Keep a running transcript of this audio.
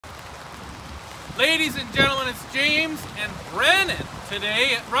Ladies and gentlemen, it's James and Brennan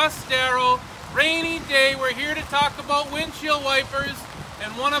today at Russ Darrow. Rainy day. We're here to talk about windshield wipers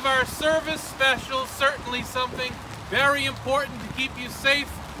and one of our service specials, certainly something very important to keep you safe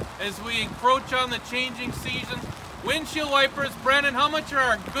as we encroach on the changing season. Windshield wipers. Brennan, how much are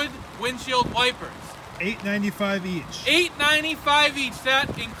our good windshield wipers? $8.95 each. $8.95 each.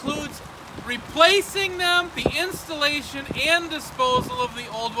 That includes replacing them, the installation and disposal of the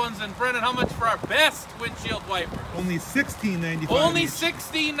old ones. And Brennan, how much for our best windshield wipers? Only $16.95 Only each.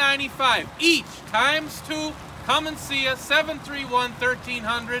 $16.95 each, times 2. Come and see us,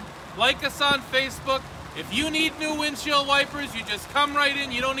 731-1300. Like us on Facebook. If you need new windshield wipers, you just come right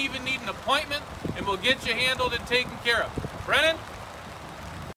in. You don't even need an appointment, and we'll get you handled and taken care of. Brennan?